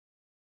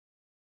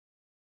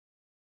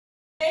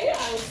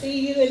I'll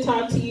see you and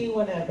talk to you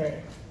whenever.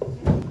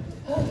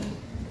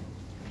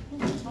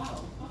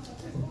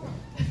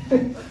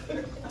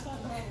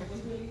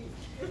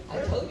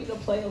 I told you to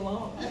play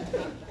along.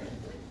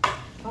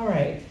 All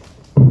right.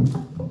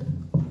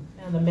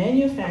 Now the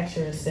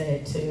manufacturer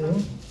said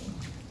to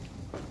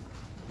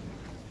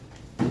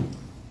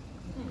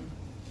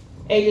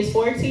ages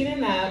 14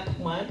 and up,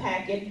 1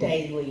 packet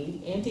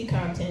daily, empty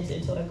contents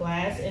into a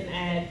glass and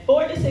add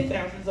 4 to 6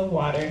 ounces of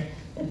water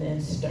and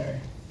then stir.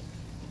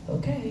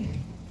 Okay.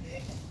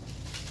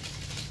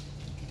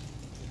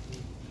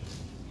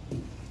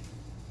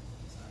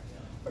 Sorry,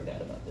 I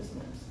forgot about this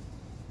mess.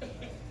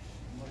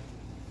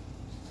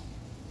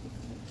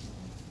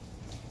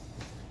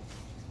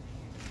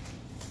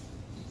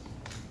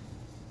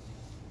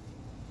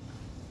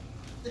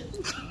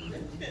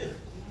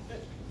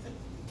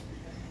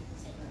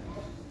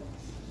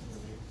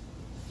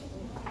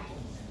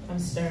 I'm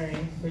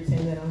stirring.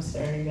 Pretend that I'm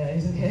stirring,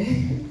 guys,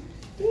 okay?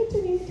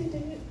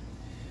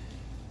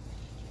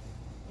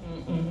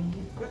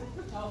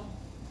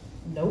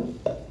 Nope.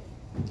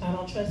 I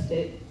don't trust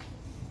it.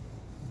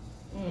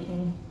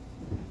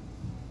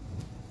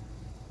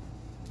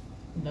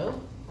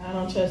 Nope. I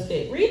don't trust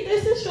it. Read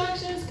this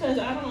instructions because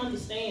I don't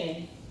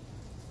understand.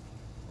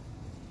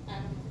 I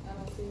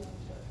don't see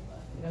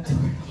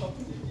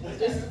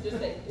instructions. Just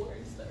say pour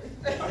and stir.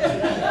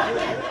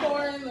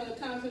 Pour in the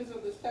contents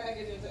of this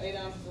package into 8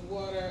 ounces of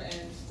water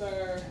and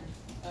stir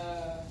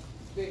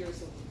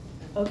vigorously.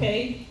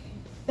 Okay.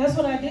 That's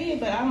what I did,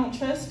 but I don't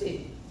trust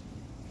it.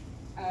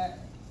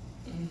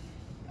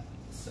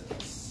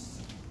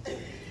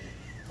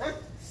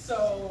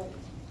 So,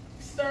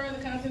 stir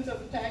the contents of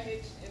the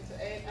package into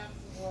 8 ounces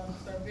of water,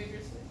 stir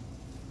vigorously.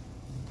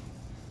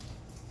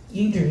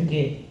 You drink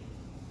it.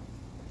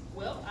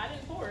 Well, I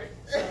didn't pour it,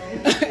 so.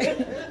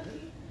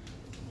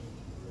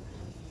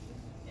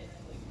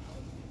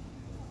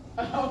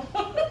 All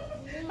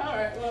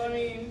right, well, I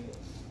mean,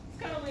 it's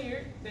kind of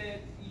weird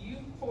that you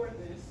poured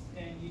this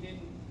and you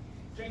didn't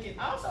drink it.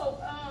 Also,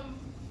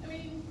 I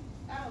mean,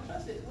 I don't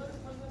trust it. What is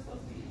that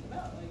supposed to be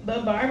about? Like,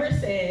 But Barbara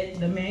said,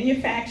 the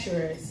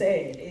manufacturer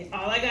said,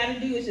 all I got to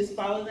do is just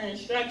follow the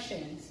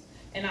instructions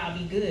and I'll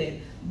be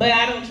good. But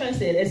I don't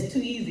trust it. It's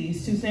too easy.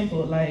 It's too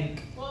simple.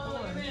 Like, well,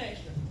 you've been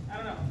extra. I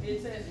don't know.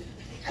 It says it.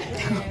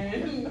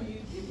 And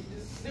you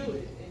just do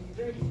it and you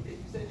drink it. You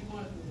said you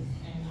wanted this,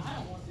 and I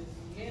don't want this.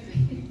 You handed it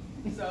to me.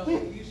 So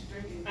you should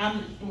drink it.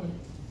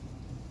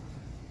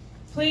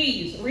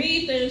 Please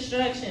read the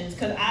instructions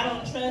because I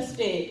don't trust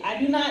it. I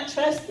do not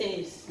trust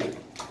this.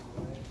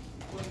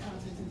 What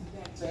contents is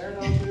that? Sarah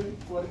don't do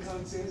 40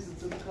 contents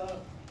into the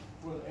cup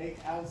with 8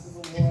 ounces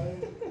of water.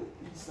 You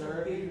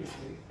stir it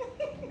vigorously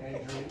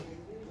and drink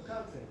the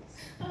contents.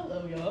 I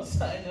love y'all.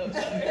 Sign up.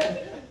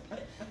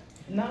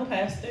 No,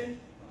 Pastor.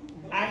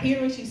 I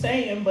hear what you're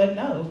saying, but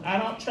no, I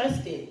don't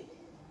trust it.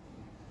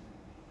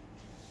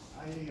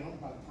 I hear you. I'm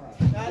about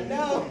to cry. I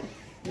know.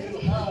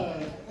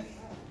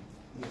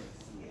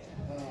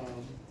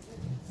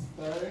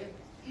 Stir it,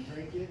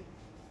 drink it.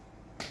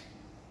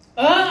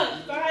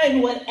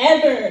 Fine,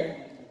 whatever.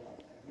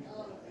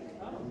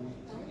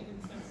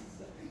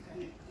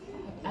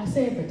 I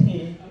said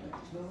pretend.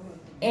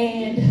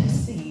 And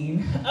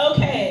scene.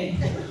 Okay.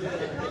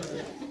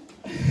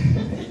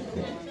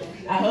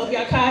 I hope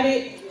y'all caught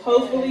it.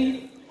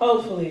 Hopefully.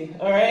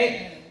 All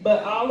right.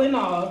 But all in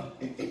all,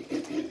 the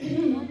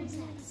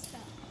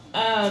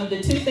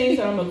two things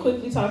that I'm gonna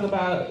quickly talk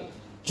about: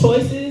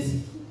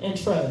 choices and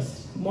trust.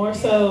 More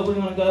so, we're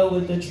gonna go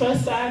with the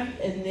trust side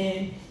and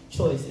then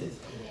choices.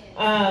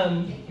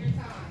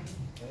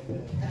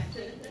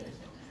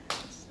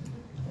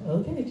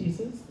 Okay,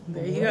 Jesus.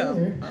 There you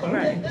go. All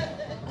right.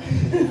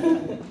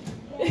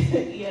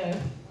 Yeah.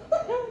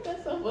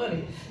 That's so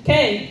funny.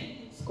 Okay,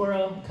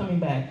 squirrel coming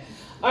back.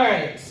 All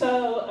right,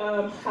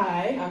 so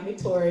hi, I'm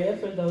Victoria.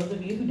 For those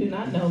of you who do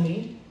not know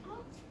me,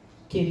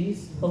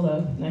 kitties,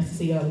 hello, nice to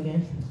see y'all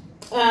again.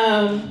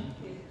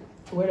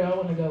 Where do I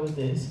want to go with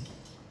this?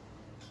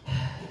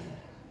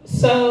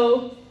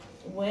 So,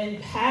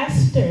 when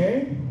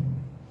Pastor,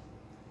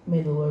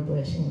 may the Lord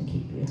bless you and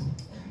keep you.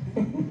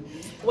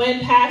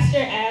 When Pastor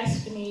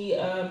asked me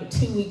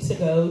 2 weeks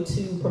ago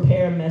to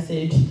prepare a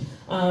message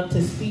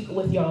to speak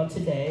with y'all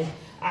today,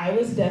 I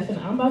was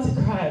definitely, I'm about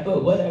to cry,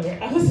 but whatever.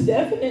 I was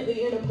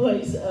definitely in a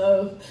place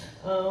of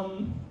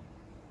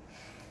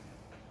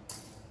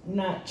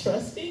not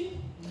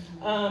trusting.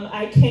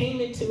 I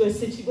came into a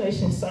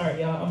situation,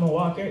 sorry y'all, I'm a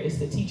walker, it's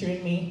the teacher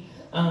in me,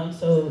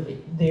 so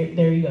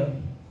there you go.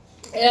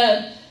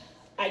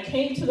 I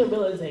came to the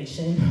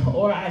realization,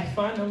 or I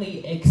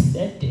finally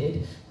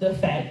accepted the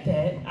fact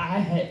that I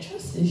had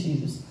trust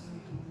issues.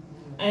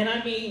 And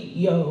I mean,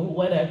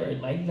 whatever,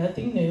 like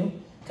nothing new,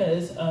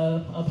 because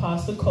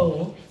Apostle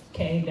Cole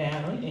came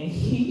down and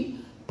he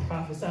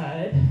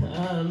prophesied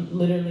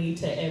literally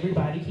to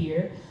everybody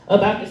here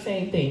about the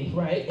same thing,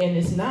 right? And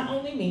it's not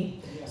only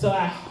me. So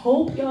I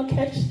hope y'all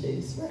catch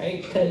this,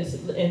 right?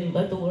 And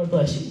let the Lord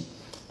bless you.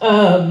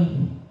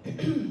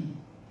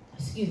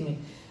 Excuse me.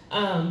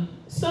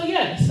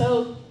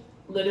 So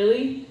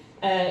literally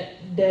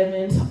at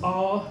Devin's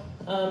All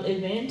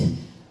event,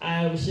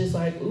 I was just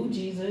like, ooh,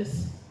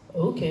 Jesus,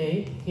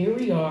 okay, here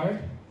we are.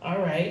 All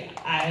right,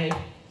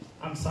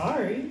 I'm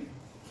sorry,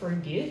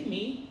 forgive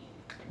me,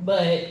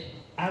 but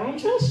I don't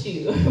trust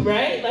you,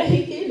 right? Like,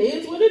 it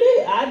is what it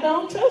is. I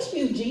don't trust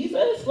you,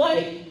 Jesus.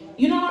 Like,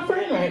 you're not my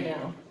friend right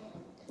now.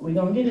 We're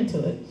going to get into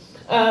it.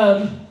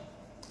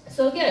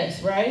 So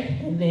yes, right?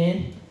 And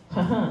then,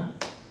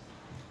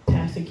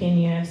 Pastor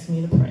Kenny asked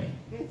me to pray.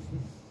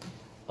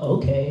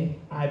 Okay,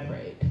 I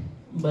prayed.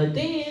 But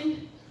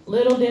then,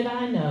 little did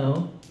I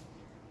know,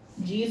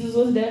 Jesus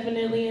was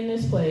definitely in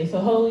this place. The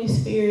Holy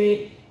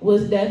Spirit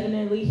was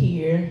definitely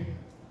here.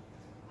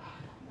 I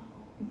don't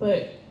know.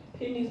 But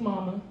Penny's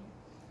mama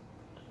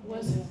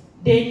was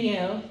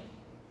Danielle,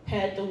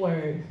 had the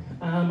word.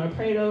 I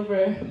prayed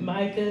over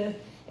Micah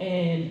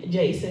and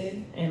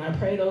Jason, and I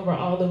prayed over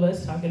all of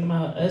us, talking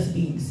about us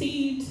being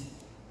seeds.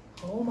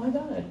 Oh my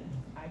God,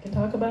 I can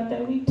talk about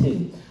that week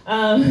too.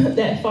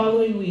 That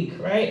following week,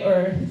 right?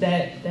 Or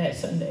that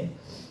Sunday.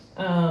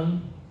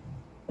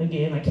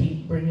 Again, I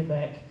keep bringing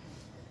back.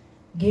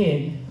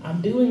 Again,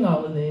 I'm doing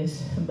all of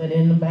this, but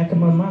in the back of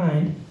my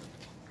mind,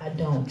 I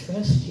don't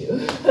trust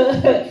you.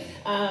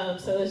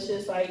 So it's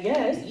just like,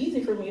 yeah, it's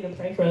easy for me to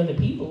pray for other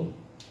people.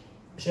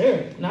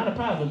 Sure, not a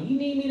problem. You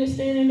need me to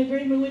stand in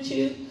agreement with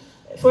you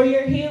for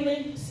your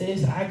healing?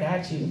 Sis, I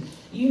got you.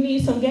 You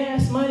need some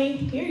gas money?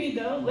 Here you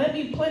go. Let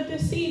me plant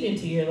this seed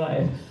into your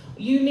life.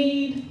 You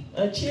need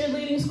a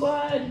cheerleading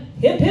squad?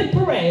 Hip, hip,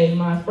 hooray,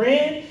 my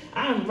friend.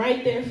 I'm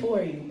right there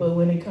for you. But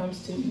when it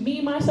comes to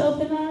me,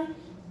 myself, and I,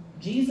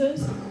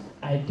 Jesus,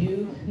 I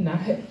do not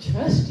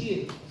trust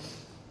you.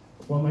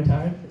 One more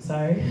time,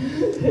 sorry.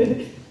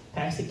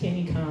 Pastor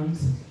Kenny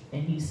comes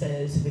and he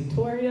says,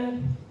 Victoria,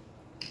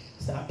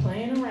 stop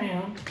playing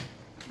around.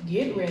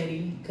 Get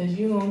ready, because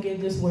you're going to get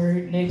this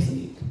word next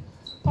week.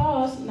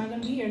 Pause, I'm not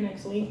going to be here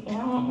next week.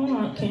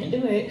 Can't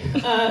do it.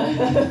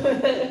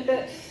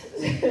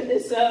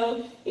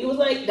 So he was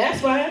like,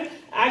 that's fine.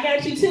 I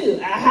got you too.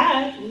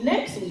 Aha,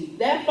 next week,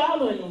 that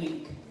following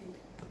week.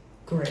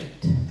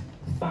 Great,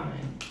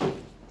 fine.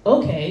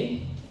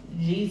 Okay,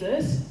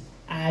 Jesus,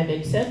 I've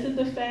accepted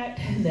the fact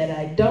that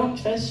I don't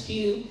trust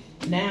you.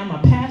 Now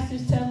my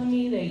pastor's telling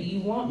me that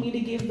you want me to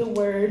give the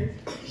word.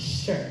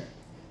 Sure.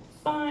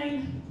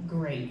 Fine.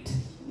 Great.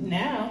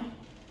 Now,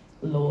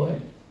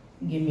 Lord,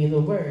 give me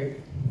the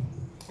word.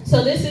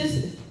 So this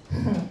is,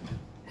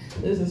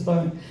 this is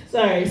fun.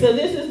 Sorry. So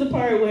this is the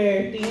part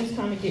where things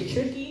kind of get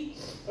tricky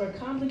or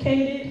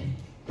complicated,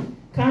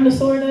 kind of,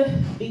 sort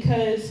of,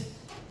 because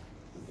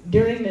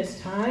during this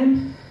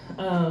time,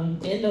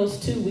 in those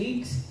 2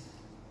 weeks,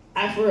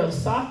 I for real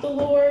sought the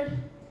Lord,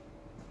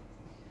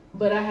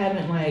 but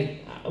I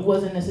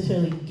wasn't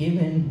necessarily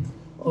given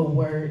a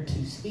word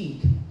to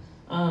speak.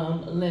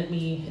 Let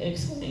me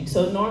explain.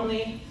 So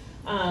normally,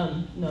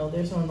 no,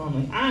 there's no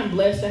normally. I'm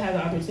blessed to have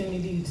the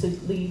opportunity to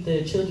lead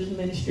the children's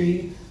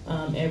ministry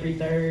every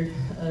third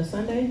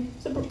Sunday.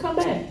 So come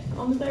back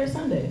on the third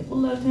Sunday. We'd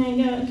love to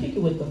hang out and kick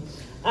it with them.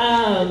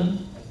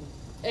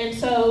 And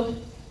so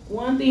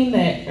one thing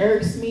that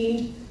irks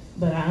me,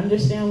 but I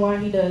understand why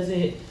he does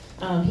it,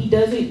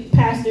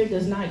 pastor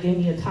does not give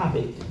me a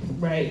topic,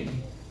 right,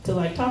 to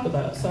talk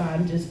about. So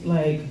I'm just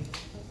like,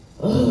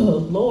 oh,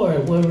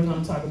 Lord, what are we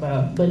going to talk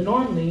about? But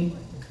normally,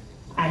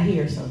 I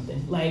hear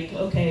something. Like,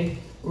 okay,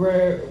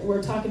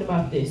 we're talking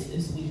about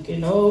this week.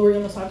 And, oh, we're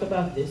going to talk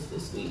about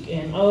this week.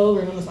 And, oh,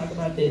 we're going to talk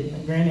about this.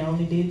 And granted, I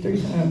only did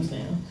 3 times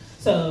now.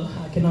 So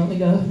I can only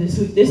go this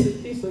week,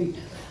 this week.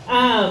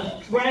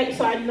 Right?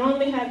 So I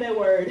normally have that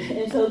word.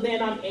 And so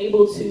then I'm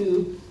able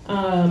to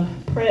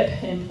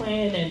prep and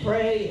plan and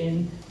pray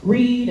and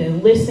read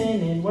and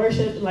listen and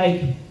worship.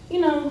 I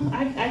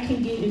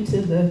can get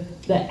into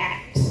the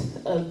acts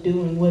of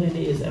doing what it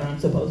is that I'm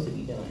supposed to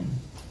be doing.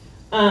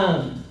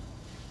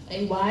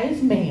 A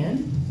wise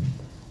man,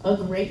 a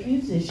great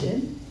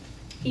musician.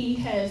 He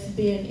has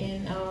been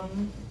in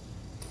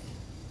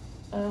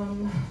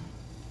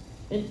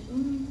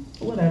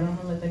whatever, I'm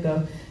gonna let that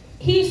go.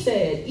 He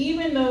said,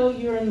 even though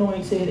you're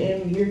anointed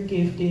and you're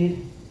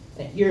gifted,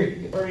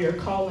 your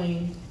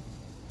calling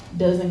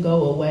doesn't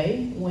go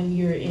away when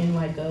you're in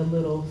a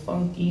little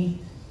funky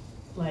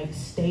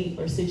state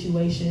or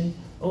situation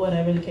or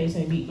whatever the case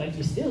may be.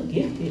 You're still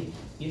gifted,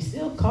 you're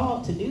still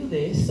called to do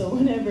this. So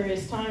whenever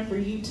it's time for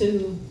you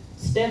to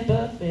step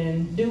up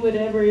and do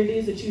whatever it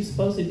is that you're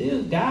supposed to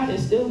do, God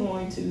is still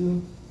going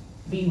to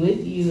be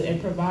with you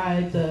and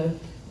provide the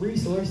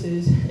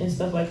resources and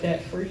stuff like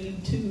that for you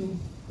to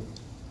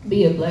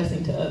be a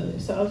blessing to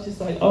others. So I was just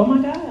like, oh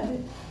my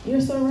God,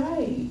 you're so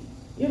right.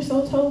 You're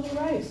so totally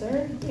right,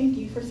 sir. Thank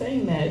you for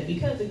saying that.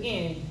 Because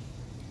again,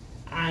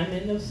 I'm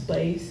in the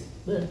space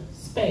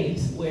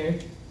where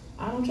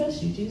I don't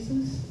trust you,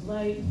 Jesus.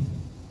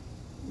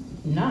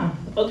 Nah.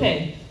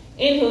 Okay.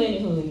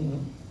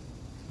 Anywho.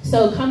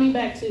 So coming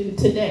back to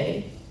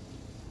today,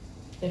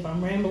 if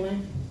I'm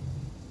rambling,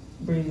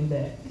 bring me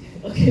back.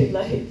 Okay,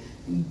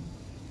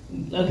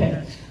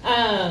 okay.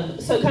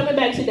 So coming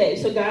back today,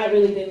 so God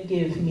really didn't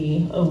give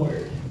me a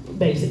word,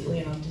 basically,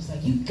 and I'm just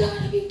like, you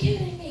gotta be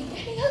kidding me.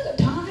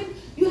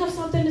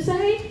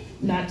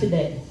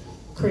 today.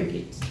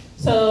 Crickets.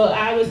 So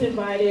I was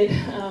invited,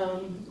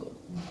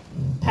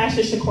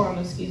 Pastor Shaquan,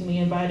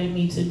 invited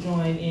me to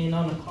join in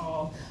on a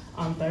call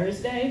on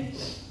Thursday,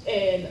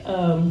 and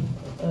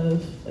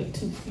like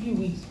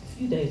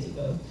few days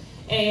ago.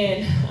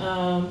 And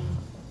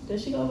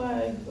does she go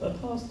by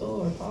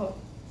Apostle or Paul?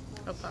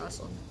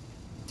 Apostle.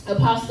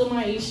 Apostle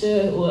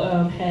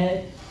Maisha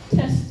had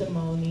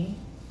testimony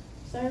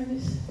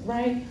service,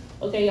 right?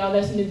 Okay, y'all,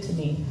 that's new to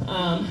me.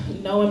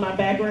 Knowing my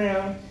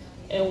background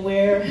and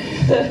where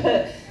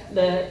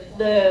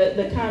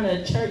the kind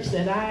of church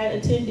that I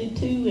attended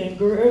to and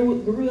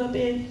grew up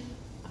in,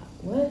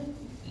 what?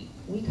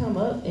 We come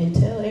up and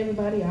tell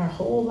everybody our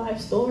whole life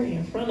story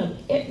in front of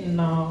it?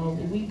 No,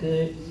 we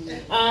good.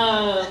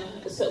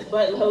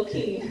 But low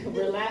key,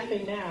 we're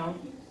laughing now,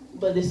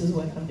 but this is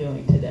what I'm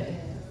doing today.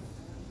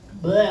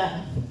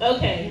 Blah.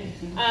 Okay.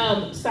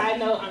 Side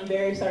note, I'm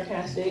very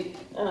sarcastic,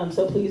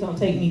 so please don't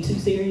take me too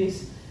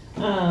serious.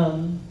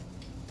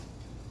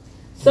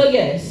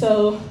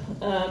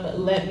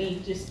 Let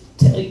me just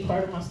tell you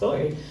part of my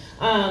story.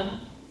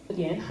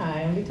 Again,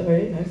 hi, I'm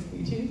Victoria. Nice to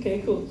meet you.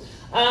 Okay, cool.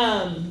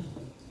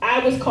 I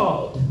was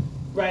called,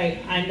 right?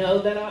 I know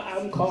that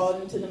I'm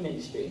called into the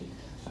ministry.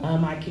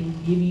 I can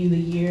give you the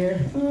year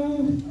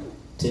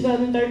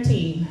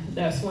 2013.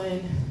 That's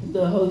when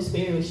the Holy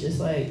Spirit was just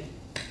like,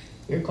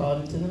 you're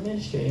called into the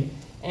ministry.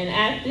 And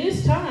at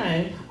this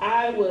time,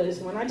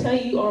 when I tell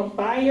you on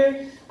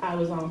fire, I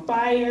was on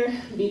fire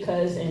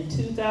because in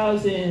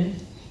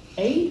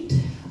 2008,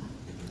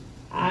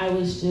 I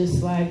was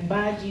just like,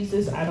 bye,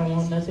 Jesus. I don't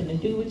want nothing to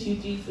do with you,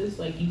 Jesus.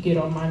 Like, you get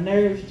on my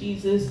nerves,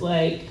 Jesus.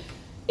 Like,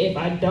 if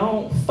I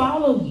don't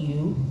follow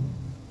you,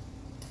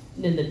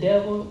 then the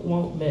devil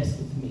won't mess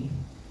with me.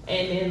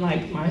 And then,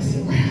 like, my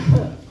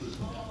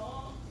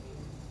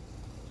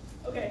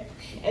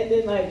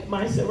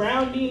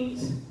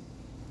surroundings,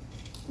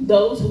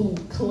 those who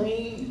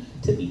claim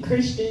to be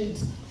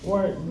Christians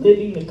weren't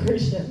living the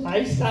Christian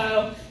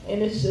lifestyle.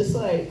 And it's just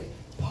like,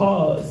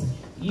 pause.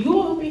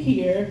 You over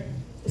here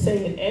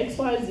saying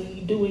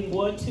XYZ, doing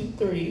 1, 2,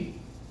 3,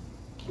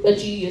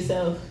 but you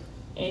yourself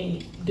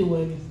ain't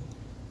doing.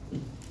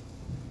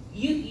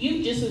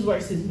 You just as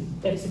worse as me.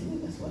 Basically,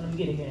 that's what I'm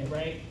getting at,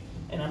 right?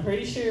 And I'm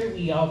pretty sure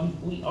we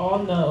all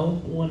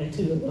know 1 or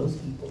 2 of those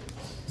people.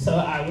 So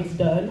I was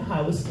done.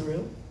 I was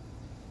through.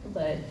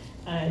 But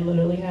I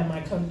literally had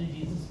my come to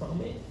Jesus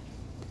moment,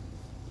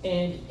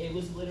 and it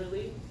was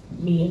literally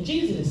me and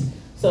Jesus.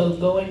 So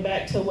going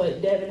back to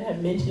what Devin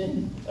had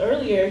mentioned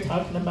earlier,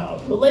 talking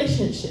about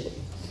relationship,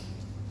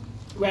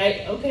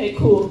 right? Okay,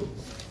 cool.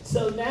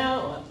 So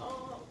now,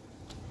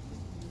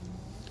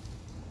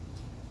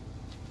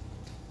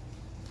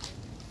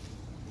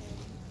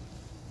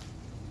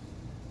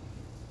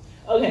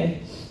 okay,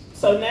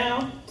 so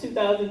now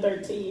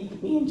 2013,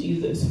 me and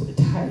Jesus were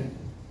tight,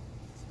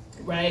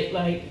 right?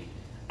 Like,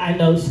 I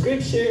know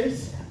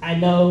scriptures, I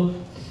know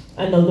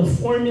the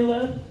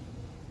formula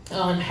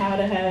on how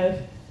to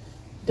have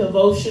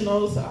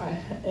devotionals.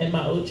 In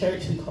my old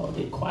church, we called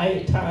it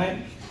quiet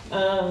time.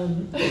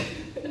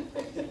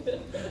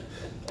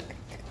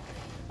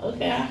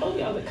 Okay, I hope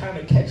y'all are kind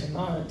of catching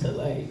on to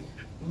like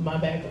my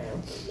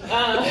background.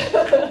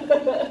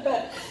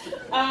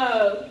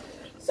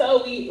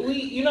 So we,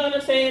 you know what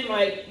I'm saying?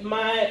 Like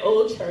my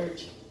old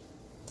church,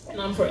 and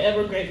I'm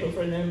forever grateful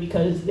for them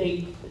because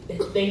they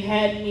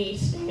had me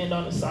stand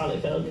on a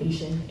solid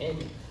foundation,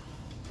 and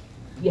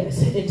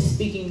yes, it's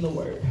speaking the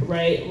word,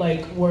 right?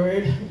 Like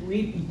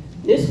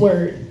this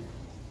word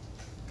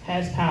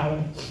has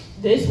power.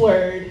 This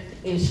word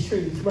is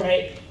truth,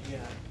 right?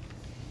 Yeah.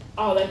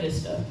 All that good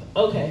stuff.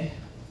 Okay,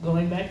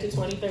 going back to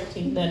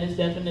 2013, that is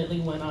definitely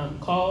when I'm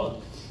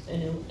called,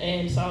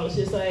 and so I was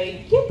just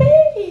like,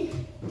 yippee!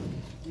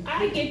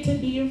 I get to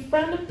be in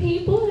front of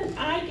people, and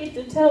I get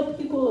to tell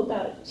people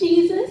about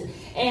Jesus,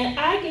 and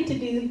I get to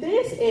do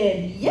this,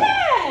 and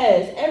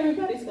yes,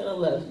 everybody's gonna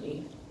love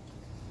me.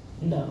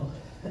 No,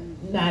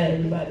 not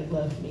everybody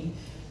loved me.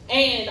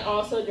 And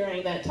also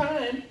during that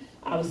time,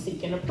 I was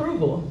seeking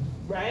approval,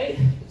 right?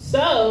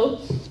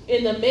 So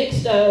in the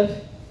midst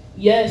of,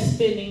 yes,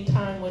 spending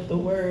time with the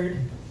Word,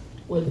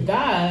 with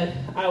God,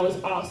 I was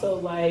also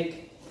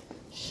like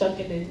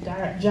shucking and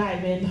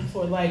jiving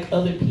for like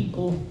other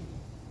people,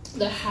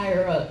 the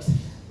higher ups,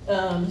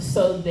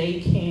 so they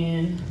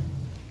can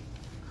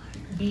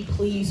be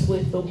pleased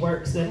with the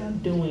works that I'm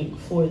doing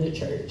for the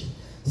church.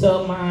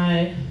 So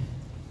my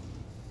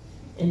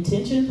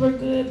intentions were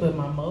good, but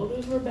my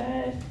motives were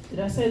bad. Did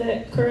I say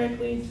that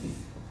correctly?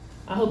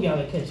 I hope y'all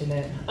are catching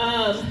that.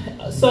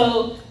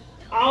 So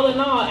all in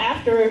all,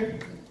 after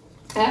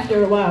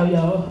a while,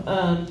 y'all,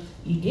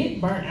 you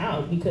get burnt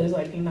out because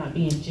like you're not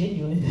being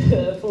genuine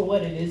for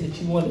what it is that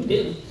you want to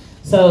do.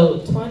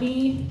 So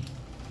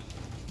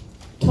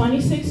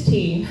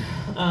 2016,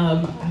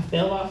 I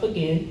fell off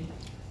again,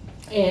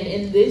 and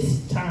in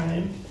this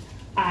time,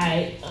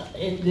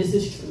 and this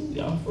is true,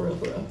 y'all, for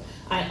real,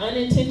 I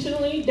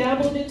unintentionally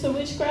dabbled into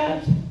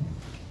witchcraft,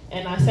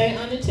 and I say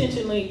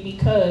unintentionally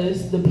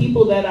because the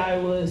people that I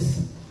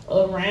was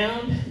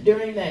around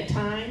during that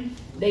time,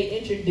 they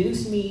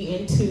introduced me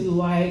into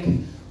like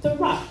the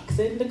rocks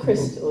and the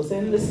crystals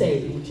and the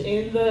sage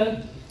and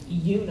the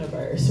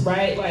universe,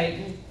 right? Like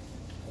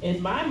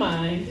in my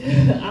mind,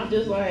 I'm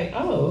just like,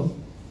 oh,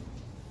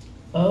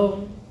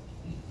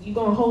 you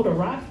gonna hold a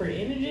rock for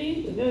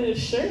energy?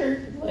 Sure.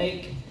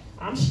 Like,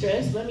 I'm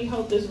stressed. Let me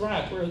hold this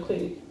rock real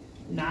quick.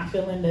 Not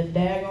feeling the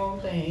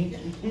daggone thing.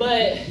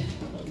 But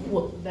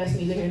well, that's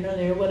neither here nor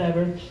there,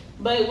 whatever.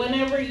 But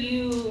whenever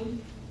you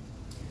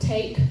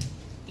take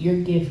your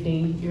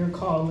gifting, your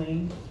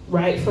calling,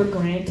 right, for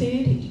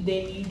granted,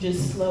 then you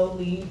just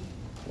slowly,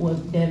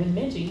 what Devin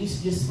mentioned, you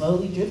just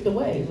slowly drift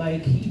away.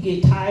 Like, you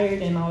get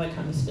tired and all that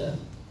kind of stuff.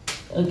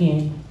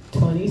 Again,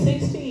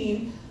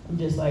 2016, I'm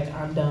just like,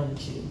 I'm done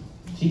with you,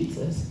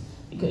 Jesus.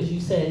 Because you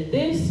said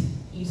this,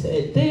 you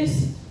said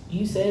this,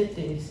 you said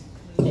this,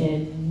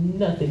 and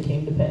nothing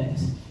came to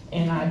pass.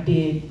 And I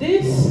did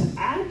this,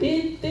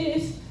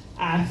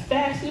 I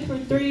fasted for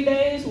 3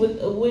 days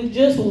with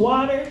just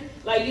water.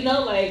 Like, you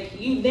know, like,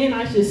 then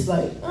I just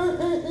like,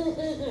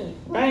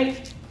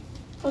 right?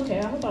 Okay,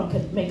 I hope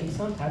I'm making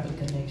some type of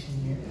connection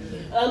here.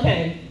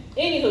 Okay,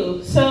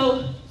 anywho,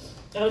 so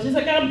I was just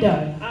like, I'm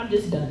done. I'm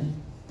just done.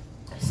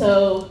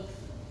 So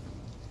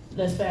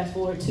let's fast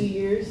forward 2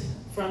 years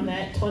from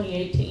that,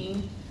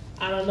 2018.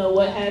 I don't know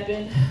what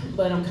happened,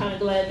 but I'm kind of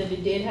glad that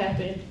it did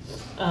happen.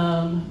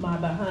 My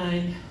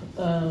behind,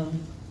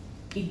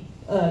 he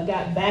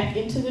got back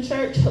into the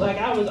church. Like,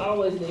 I was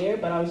always there,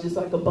 but I was just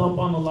like a bump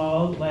on the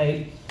log.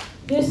 Like,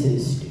 this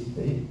is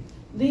stupid.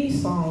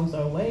 These songs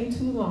are way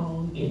too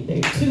long and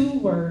they're too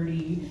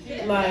wordy.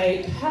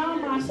 Like, how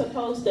am I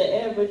supposed to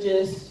ever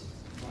just,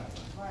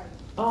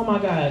 oh my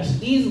gosh,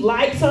 these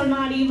lights are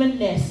not even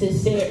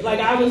necessary. Like,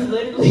 I was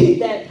literally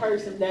that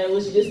person that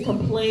was just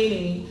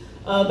complaining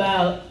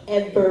about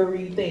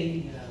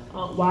everything.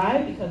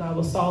 Why? Because I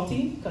was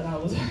salty, because I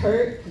was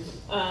hurt.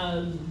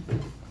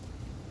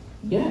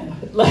 Yeah,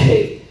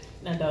 like,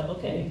 now though,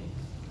 okay,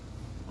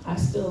 I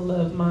still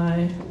love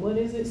my, what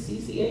is it,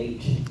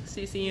 CCH?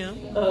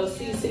 CCM.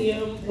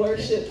 CCM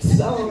worship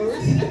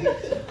songs.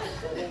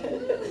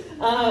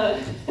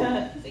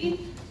 See,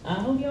 I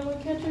hope y'all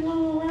are catching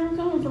on where I'm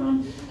coming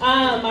from.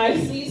 My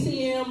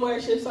CCM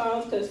worship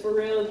songs, because for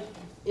real,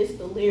 it's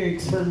the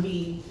lyrics for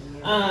me.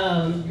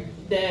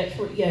 That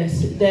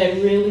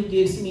really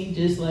gives me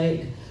just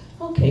like,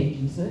 okay,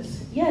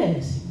 Jesus,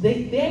 yes,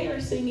 they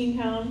are singing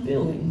how I'm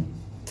feeling.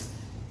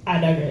 I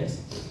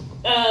digress.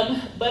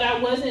 But I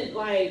wasn't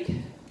like,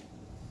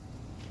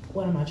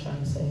 what am I trying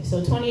to say? So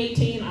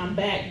 2018, I'm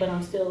back, but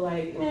I'm still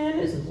like, man,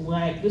 this is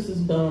whack, this is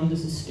dumb,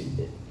 this is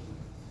stupid.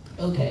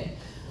 Okay.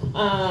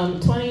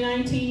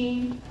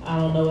 2019, I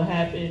don't know what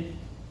happened.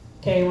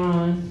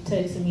 K-Ron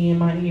texted me in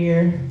my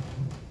ear.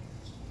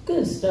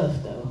 Good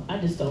stuff, though. I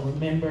just don't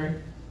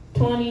remember.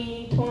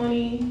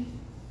 2020,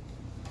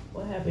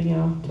 what happened,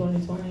 y'all?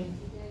 2020?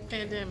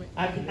 Pandemic.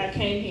 I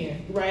came here,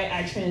 right?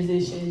 I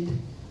transitioned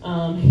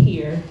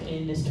here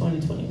in this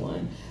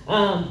 2021.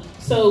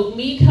 So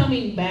me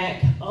coming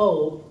back,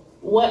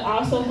 what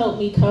also helped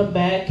me come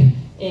back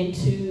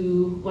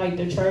into like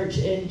the church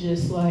and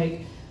just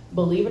like,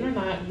 believe it or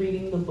not,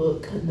 reading the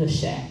book, The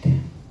Shack.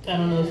 I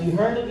don't know if you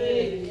heard of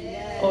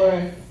it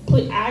or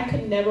I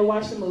could never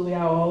watch the movie.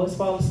 I will always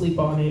fall asleep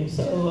on it.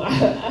 So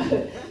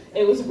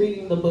it was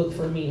reading the book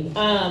for me.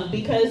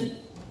 Because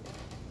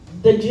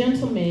the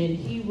gentleman,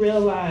 he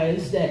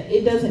realized that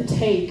it doesn't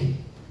take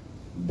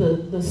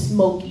the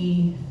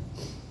smoky,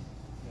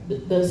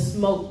 the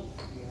smoke,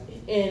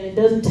 and it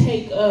doesn't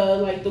take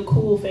like the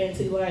cool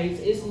fancy lights.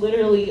 It's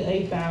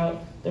literally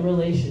about the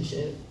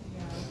relationship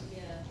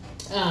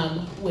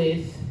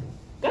with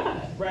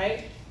God,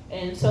 right?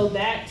 And so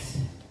that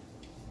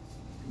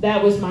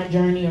was my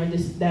journey, or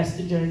that's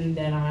the journey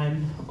that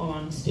I'm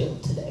on still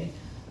today.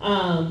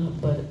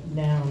 But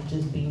now I'm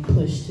just being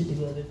pushed to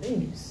do other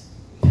things.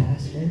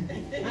 Pastor.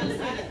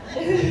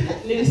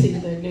 New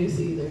season.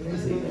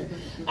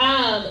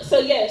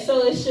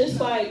 So it's just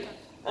like,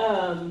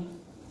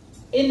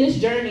 in this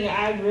journey,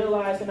 I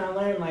realized and I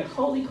learned, like,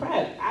 holy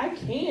crap, I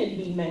can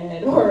be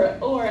mad,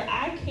 or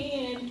I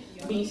can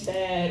be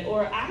sad,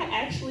 or I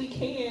actually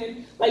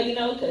can, like,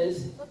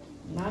 because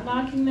not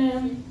knocking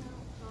them,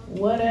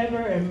 whatever,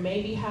 and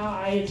maybe how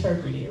I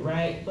interpret it,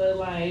 right? But,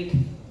 like,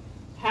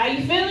 how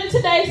you feeling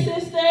today,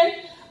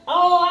 sister?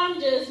 Oh, I'm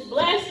just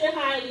blessed and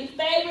highly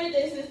favored.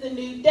 This is the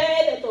new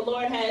day that the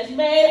Lord has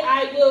made.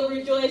 I will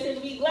rejoice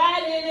and be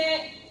glad in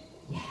it.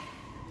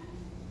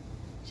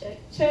 Yeah.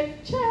 Check.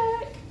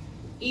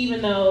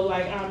 Even though,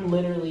 like, I'm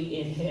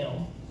literally in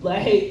hell.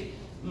 Like,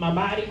 my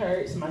body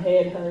hurts, my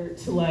head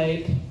hurts.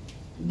 Like,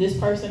 this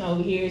person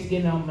over here is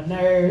getting on my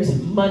nerves.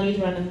 Money's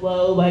running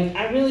low. Like,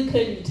 I really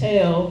couldn't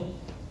tell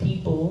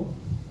people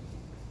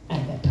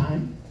at that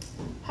time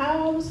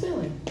how I was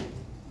feeling.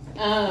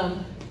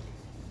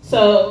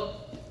 So,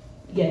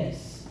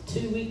 yes,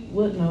 2 weeks,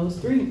 what, no, it's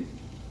 3 weeks?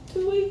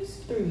 3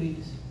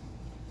 weeks.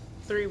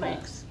 3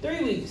 weeks.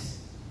 3 weeks.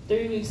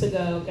 3 weeks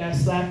ago, got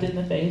slapped in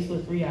the face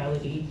with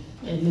reality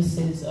in the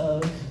sense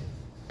of,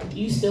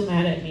 you still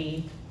mad at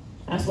me,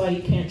 that's why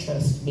you can't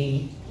trust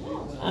me.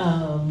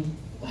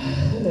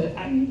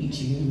 I need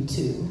you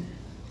to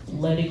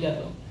let it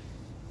go.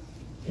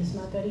 It's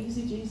not that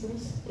easy,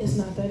 Jesus. It's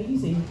not that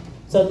easy.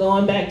 So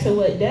going back to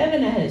what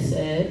Devin had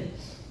said,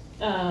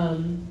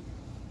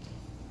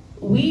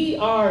 we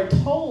are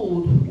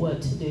told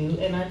what to do,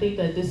 and I think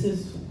that this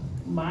is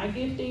my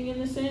gifting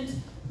in a sense,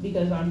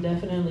 because I'm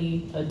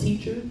definitely a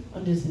teacher.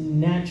 I'm just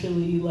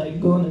naturally like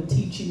going to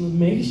teach you and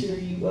make sure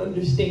you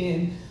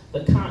understand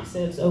the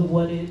concepts of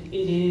what it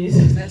is,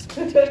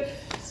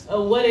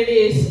 of what it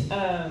is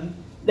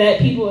that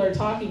people are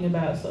talking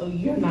about, so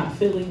you're not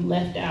feeling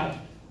left out.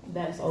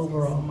 That's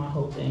overall my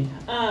whole thing.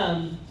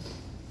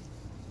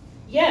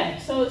 Yeah,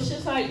 so it's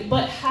just like,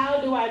 but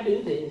how do I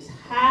do this?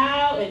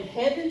 How in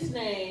heaven's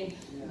name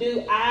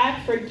do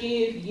I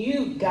forgive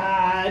you,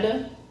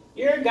 God?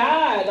 You're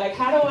God. Like,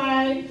 how do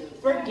I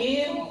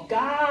forgive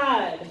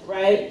God,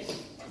 right?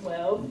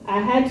 Well,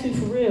 I had to,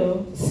 for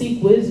real,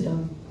 seek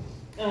wisdom.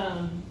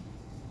 I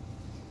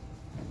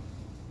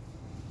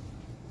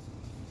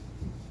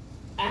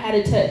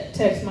had to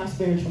text my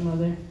spiritual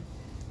mother.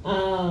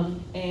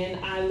 And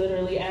I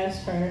literally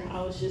asked her,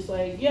 I was just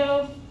like,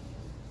 yo,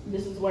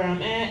 this is where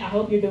I'm at. I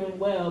hope you're doing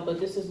well, but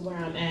this is where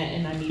I'm at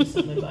and I need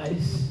some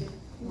advice,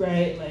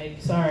 right?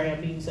 Like, sorry,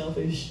 I'm being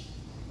selfish.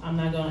 I'm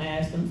not going to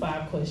ask them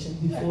 5 questions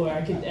before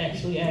I could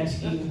actually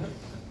ask you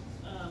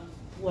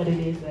what it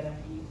is that I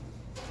need.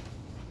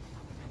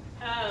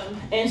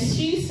 And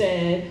she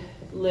said,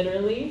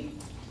 literally,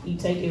 you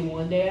take it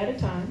one day at a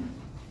time.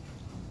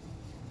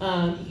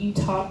 You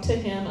talk to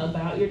him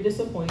about your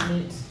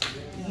disappointments.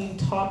 You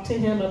talk to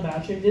him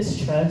about your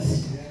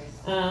distrust.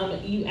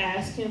 You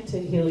ask him to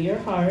heal your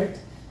heart.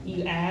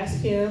 You ask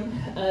him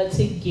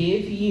to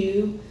give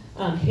you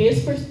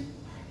his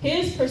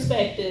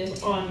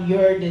perspective on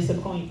your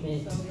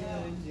disappointment.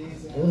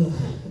 Ugh.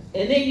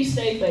 And then you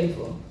stay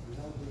faithful.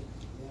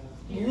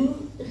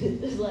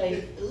 It's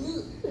like,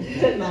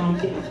 no, I'm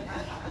kidding.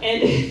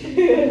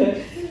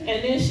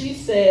 And then she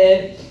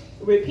said,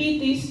 repeat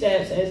these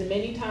steps as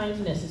many times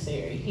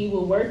necessary. He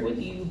will work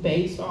with you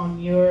based on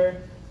your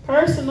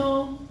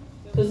personal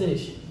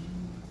position.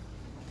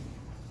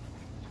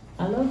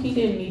 I low-key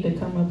didn't need to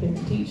come up here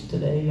and teach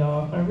today,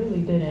 y'all. I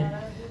really didn't.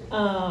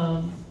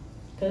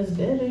 Because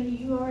Devin,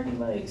 you already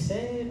like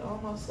said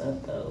all my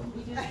stuff though.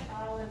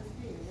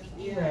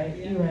 You're right.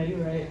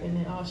 And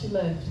then she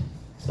left.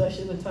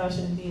 Especially with Tasha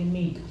and being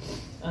meek. Ooh.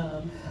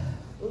 That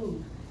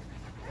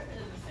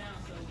doesn't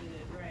sound so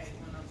good, right,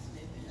 when I'm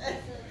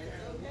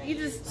sniffing. You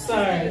just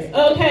Sorry.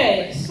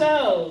 Okay,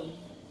 so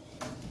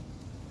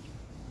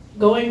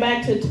going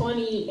back to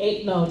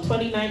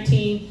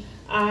 2019,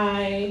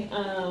 I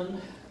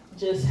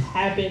just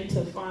happened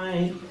to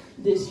find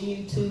this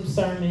YouTube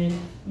sermon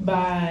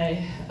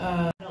by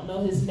I don't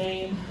know his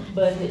name,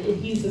 but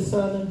he's the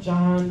son of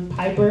John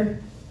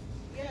Piper.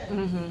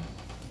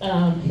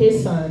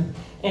 His son,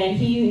 and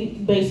he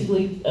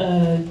basically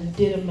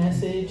did a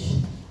message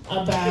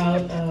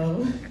about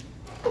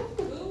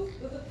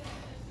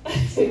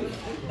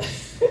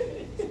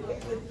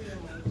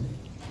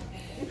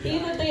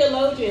he's a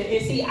theologian,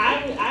 and see,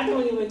 I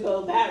don't even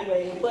go that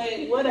way,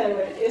 but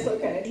whatever, it's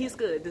okay. He's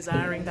good,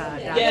 desiring God.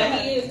 Yeah,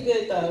 he is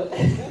good though.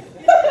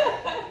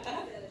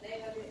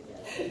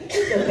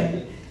 It's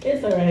okay.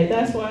 It's all right.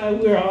 That's why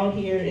we're all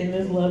here in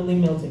this lovely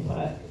melting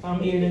pot. I'm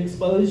here to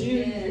expose you.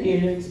 You're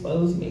here to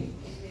expose me.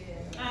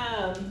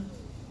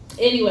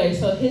 Anyway,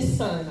 so his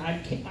son,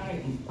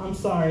 I'm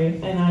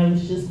sorry, and I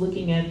was just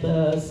looking at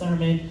the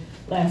sermon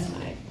last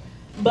night.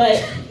 But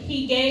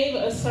he gave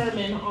a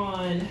sermon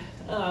on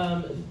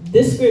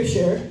this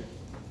scripture,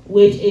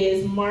 which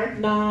is Mark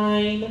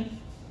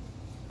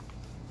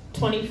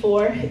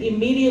 9:24.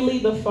 Immediately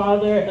the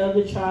father of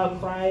the child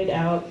cried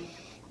out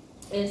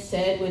and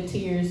said with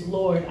tears,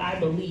 Lord, I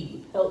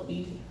believe. Help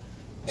me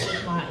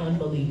with my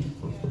unbelief.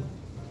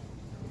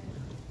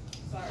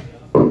 Sorry,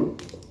 y'all.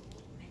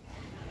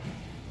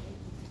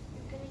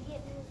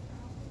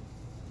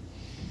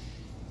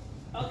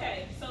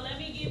 Okay, so let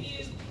me give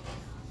you.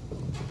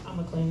 I'm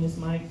going to clean this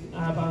mic.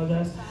 I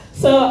apologize.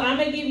 So I'm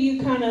going to give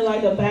you kind of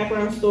like a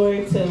background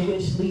story to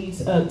which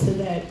leads up to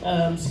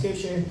that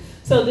scripture.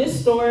 So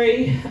this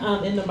story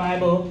in the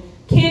Bible,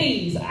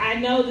 kiddies, I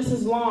know this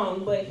is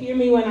long, but hear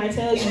me when I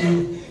tell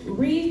you,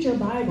 read your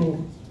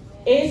Bible.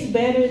 It's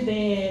better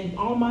than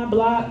On My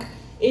Block.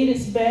 It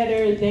is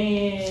better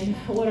than,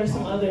 what are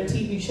some other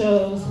TV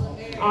shows?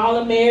 All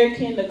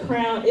American, The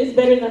Crown. It's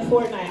better than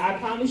Fortnite. I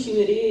promise you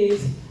it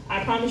is.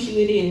 I promise you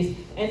it is.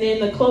 And then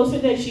the closer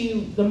that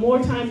the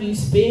more time you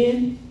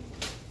spend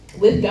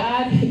with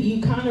God,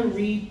 you kind of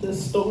read the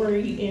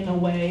story in a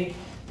way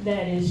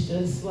that is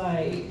just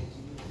like,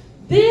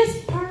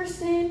 this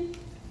person,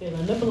 fill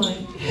in the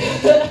blank,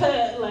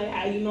 like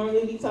how you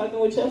normally be talking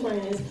with your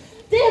friends.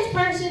 This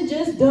person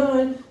just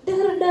done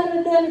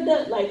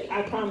da-da-da-da-da-da. Like,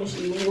 I promise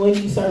you, when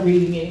you start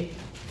reading it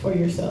for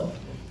yourself.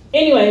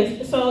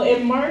 Anyways, so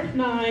in Mark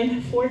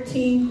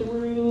 9:14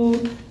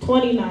 through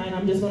 29,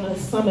 I'm just going to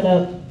sum it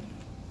up.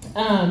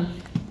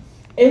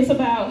 It's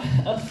about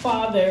a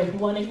father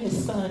wanting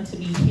his son to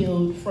be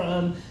healed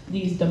from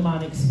these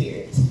demonic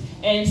spirits.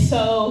 And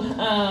so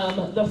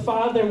the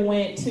father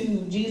went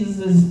to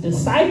Jesus'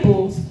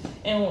 disciples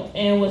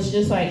and was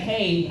just like,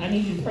 hey, I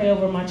need you to pray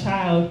over my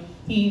child.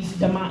 He's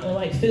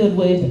filled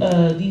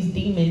with these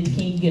demons.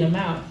 Can you get him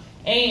out?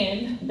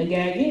 And the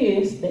gag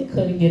is they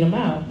couldn't get him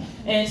out.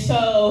 And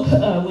so,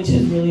 which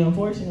is really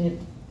unfortunate.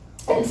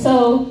 And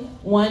so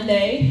one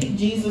day,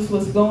 Jesus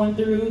was going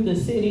through the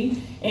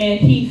city, and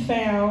he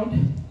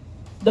found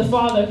the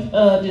father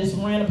just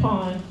ran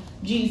upon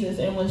Jesus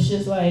and was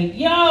just like,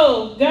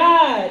 yo,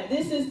 God,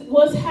 this is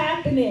what's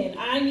happening.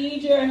 I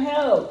need your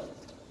help.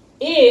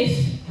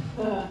 If,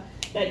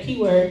 that key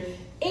word,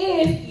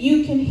 if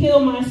you can heal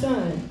my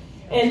son.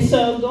 And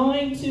so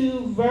going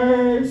to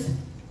verse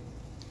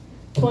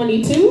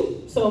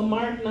 22, so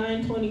Mark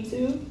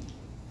 9:22.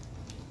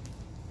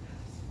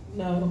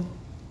 No.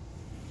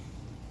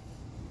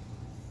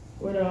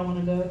 Where do I want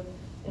to go?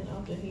 And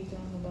after he's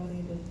on the body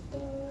of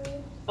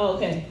the...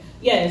 Okay.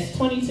 Yes,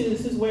 22.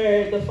 This is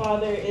where the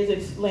father is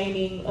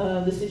explaining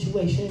the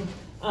situation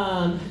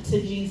to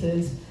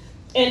Jesus.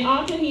 And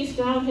often he's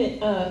thrown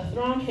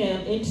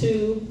him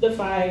into the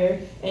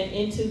fire and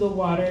into the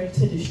water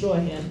to destroy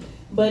him.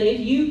 But if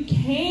you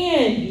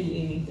can do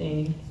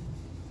anything,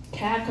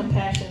 have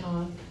compassion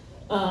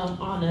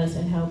on us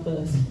and help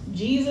us.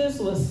 Jesus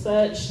was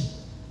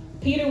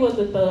Peter was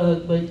a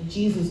thug, but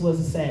Jesus was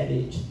a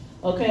savage.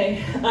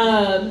 Okay?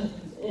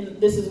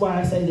 And this is why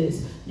I say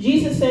this.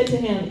 Jesus said to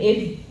him,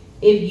 if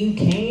you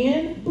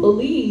can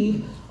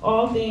believe,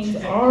 all things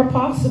are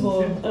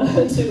possible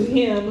to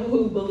him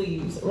who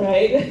believes,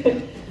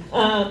 right?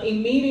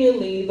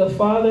 Immediately, the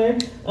father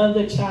of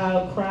the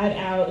child cried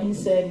out and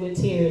said with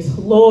tears,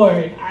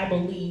 Lord, I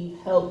believe,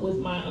 help with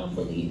my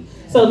unbelief.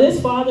 So this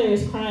father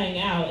is crying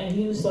out, and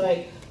he was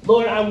like,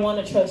 Lord, I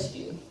want to trust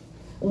you.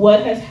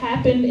 What has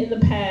happened in the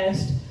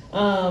past,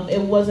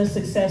 it wasn't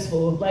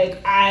successful.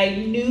 Like, I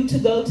knew to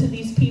go to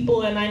these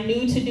people and I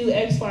knew to do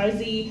X, Y,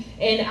 Z,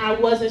 and I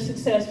wasn't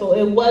successful.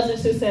 It wasn't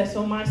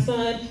successful. My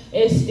son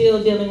is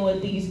still dealing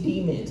with these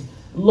demons.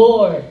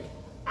 Lord,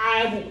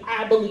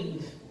 I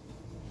believe.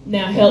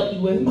 Now help me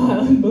with my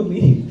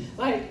unbelief.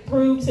 Like,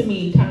 prove to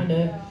me, kind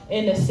of,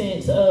 in the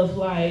sense of,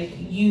 like,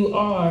 you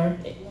are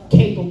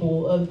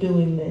capable of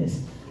doing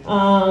this.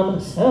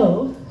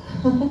 So,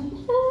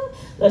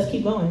 let's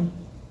keep going.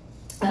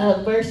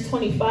 Verse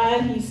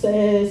 25, he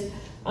says,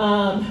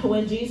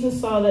 when Jesus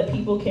saw that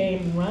people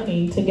came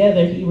running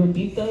together, he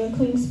rebuked the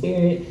unclean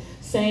spirit,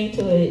 saying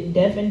to it,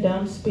 deaf and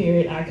dumb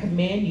spirit, I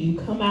command you,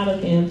 come out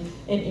of him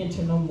and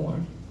enter no more.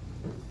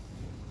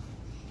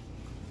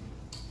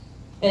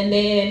 And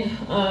then,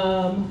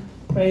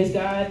 praise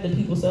God, the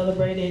people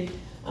celebrated,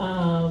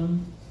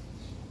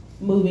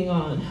 moving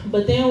on.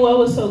 But then what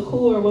was so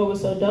cool, or what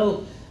was so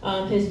dope,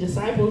 his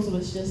disciples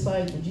was just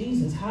like,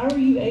 Jesus, how are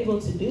you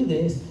able to do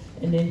this?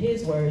 And then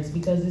his words,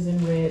 because it's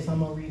in red, so I'm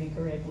going to read it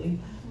correctly.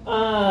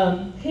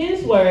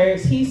 His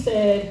words, he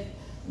said,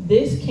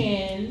 this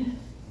kind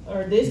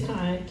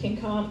can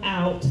come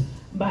out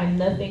by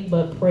nothing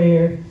but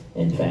prayer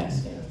and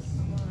fasting.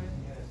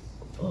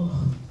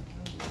 Oh,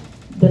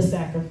 the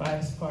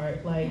sacrifice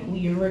part. Like,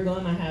 we're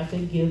going to have to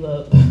give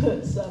up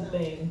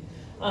something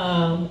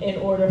in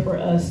order for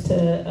us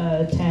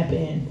to tap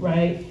in,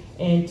 right?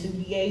 And to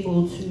be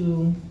able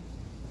to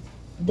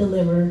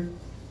deliver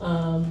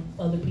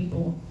other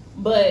people.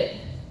 But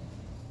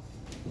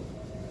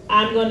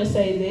I'm going to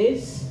say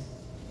this.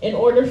 In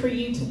order for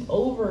you to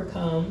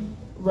overcome,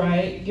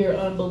 right, your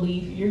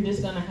unbelief, you're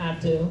just going to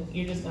have to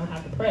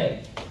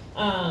pray.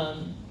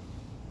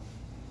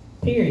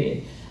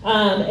 Period.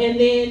 And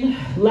then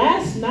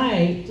last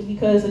night,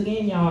 because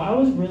again, y'all, I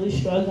was really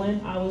struggling.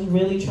 I was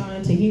really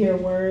trying to hear a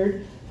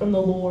word from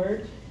the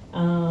Lord.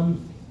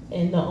 And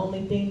the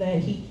only thing that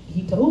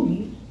he told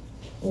me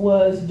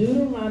was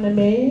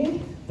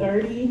Deuteronomy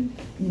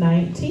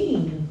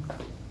 30:19.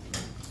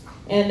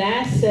 And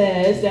that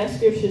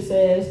scripture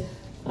says,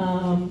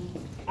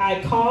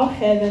 I call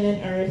heaven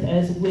and earth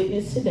as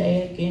witness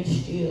today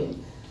against you,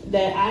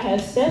 that I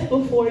have set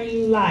before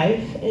you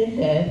life and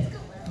death,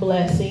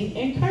 blessing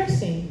and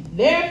cursing.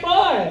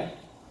 Therefore,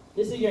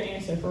 this is your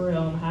answer for real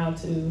on how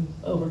to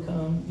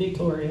overcome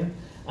Victoria,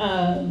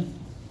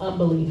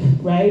 unbelief,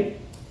 right?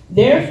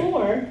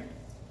 Therefore,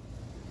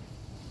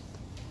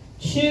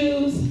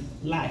 choose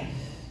life.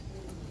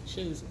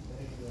 Choose it.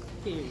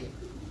 Period.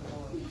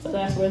 So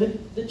that's where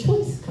the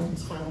choice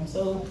comes from.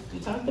 So we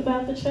talked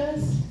about the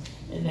trust,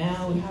 and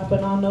now we're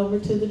hopping on over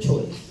to the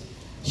choice.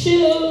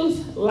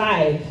 Choose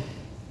life.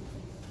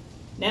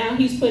 Now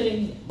he's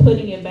putting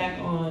it back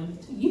on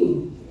to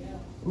you,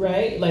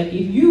 right? Like,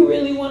 if you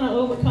really want to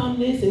overcome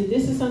this, if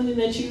this is something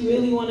that you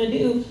really want to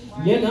do,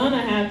 you're going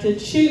to have to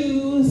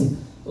choose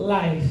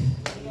life.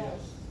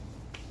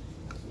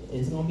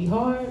 It's going to be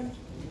hard.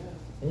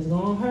 It's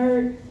going to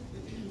hurt.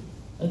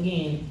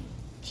 Again,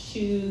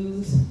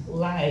 choose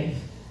life.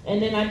 And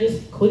then I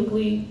just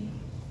quickly,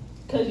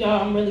 because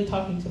y'all, I'm really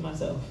talking to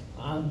myself.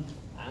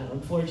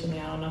 Unfortunately,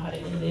 I don't know how to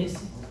end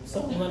this.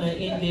 So I'm gonna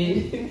end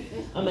it.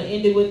 I'm gonna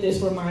end it with this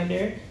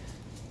reminder.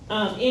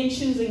 In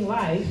choosing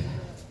life,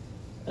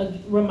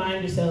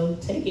 remind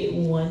yourself, take it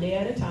one day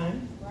at a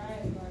time.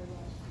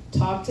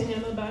 Talk to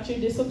him about your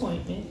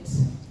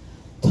disappointments.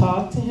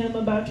 Talk to him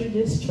about your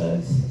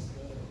distrust.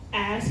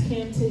 Ask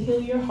him to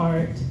heal your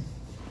heart.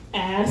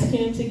 Ask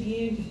him to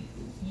give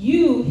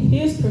you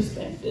his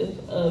perspective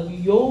of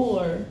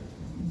your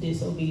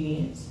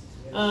disobedience.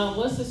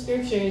 What's the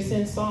scripture? It's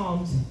in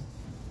Psalms.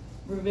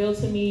 Reveal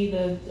to me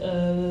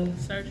the...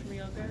 Search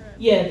me, oh God.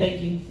 Yeah,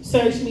 thank you.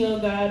 Search me, oh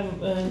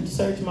God,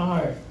 search my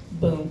heart.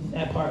 Boom,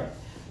 that part.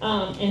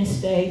 And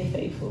stay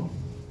faithful.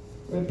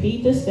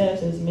 Repeat the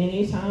steps as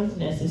many times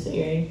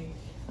necessary.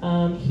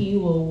 He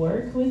will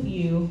work with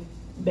you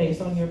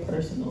based on your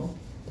personal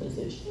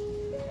position.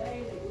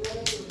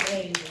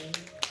 Amazing.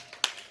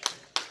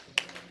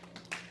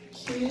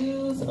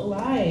 Choose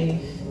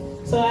life.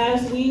 So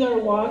as we are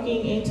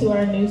walking into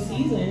our new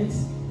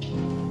seasons,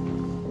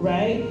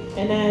 right?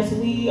 And as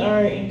we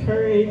are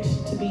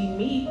encouraged to be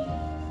meek,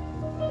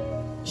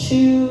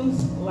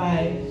 choose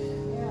life.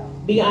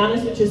 Be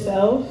honest with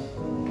yourself.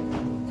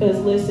 Because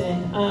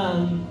listen,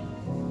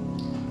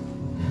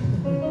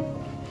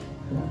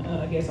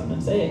 I guess I'm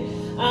gonna say it.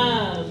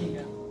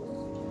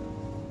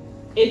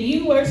 If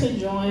you were to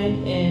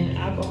join an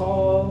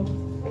alcohol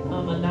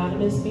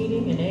anonymous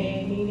meeting, an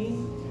AA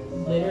meeting,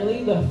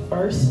 literally the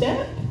first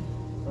step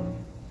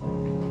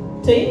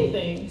to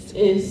anything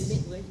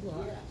is,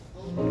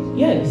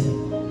 yes,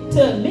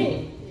 to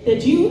admit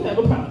that you have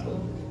a problem.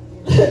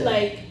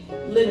 Like,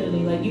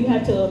 literally, like you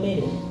have to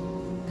admit it.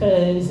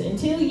 Because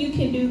until you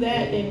can do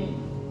that, then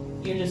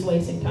you're just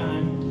wasting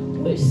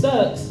time, which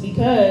sucks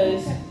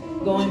because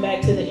going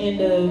back to the end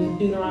of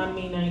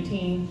Deuteronomy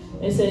 19,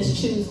 it says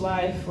choose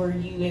life for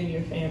you and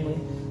your family.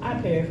 I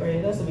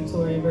paraphrase, that's a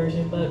Victorian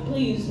version, but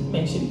please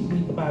make sure you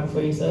read the Bible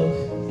for yourself.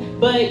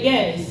 But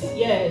yes,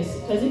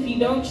 because if you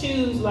don't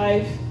choose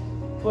life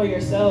for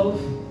yourself,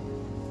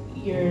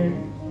 your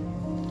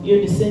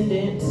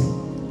descendants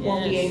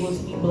won't be able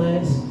to be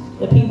blessed.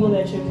 The people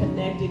that you're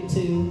connected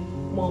to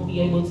won't be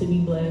able to be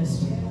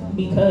blessed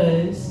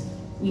because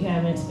we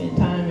haven't spent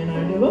time in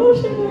our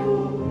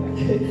devotional.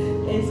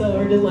 And so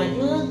we're just like,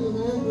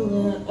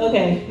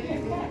 okay.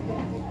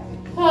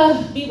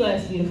 Be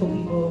blessed, beautiful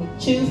people.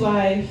 Choose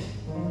life.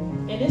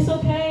 And it's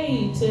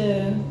okay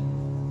to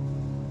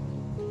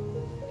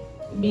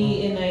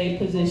be in a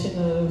position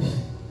of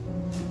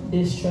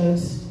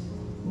distrust,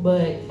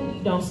 but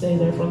you don't stay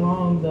there for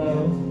long,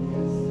 though.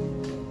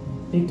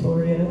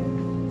 Victoria.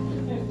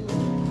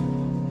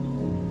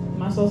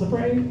 Am I supposed to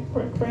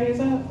pray us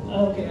out?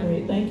 Okay,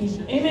 great. Thank you.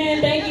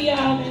 Amen. Thank you,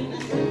 y'all.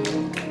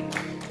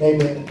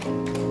 Amen.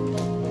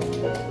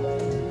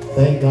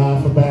 Thank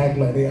God for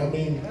backlighting. I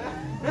mean,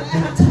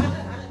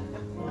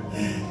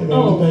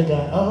 thank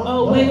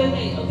God.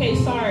 Wait. Okay,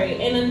 sorry.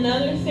 And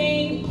another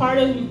thing, part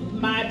of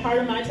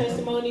my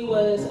testimony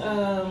was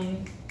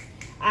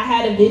I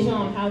had a vision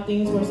on how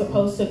things were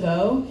supposed to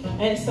go,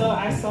 and so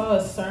I saw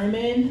a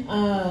sermon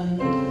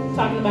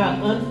talking about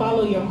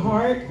unfollow your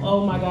heart.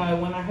 Oh my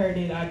God! When I heard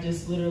it, I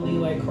just literally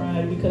like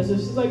cried because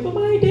it's just like, but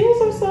my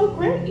ideas are so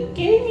great. You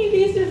gave me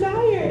these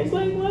desires.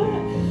 Like what?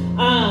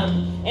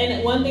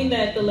 And one thing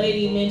that the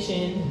lady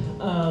mentioned,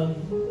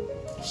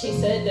 she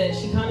said that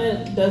she kind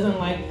of doesn't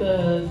like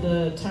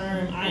the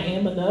term "I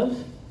am enough"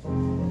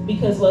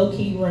 because low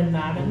key we're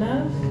not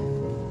enough.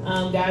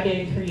 God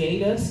didn't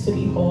create us to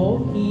be whole.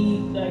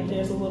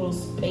 There's a little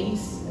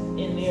space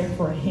in there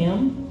for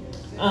Him.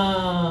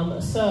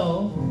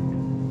 So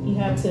you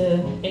have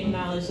to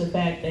acknowledge the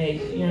fact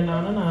that you're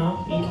not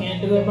enough. You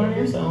can't do it by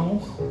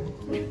yourself.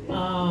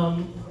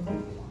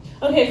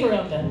 Okay, for real,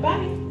 I'm done.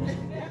 Bye.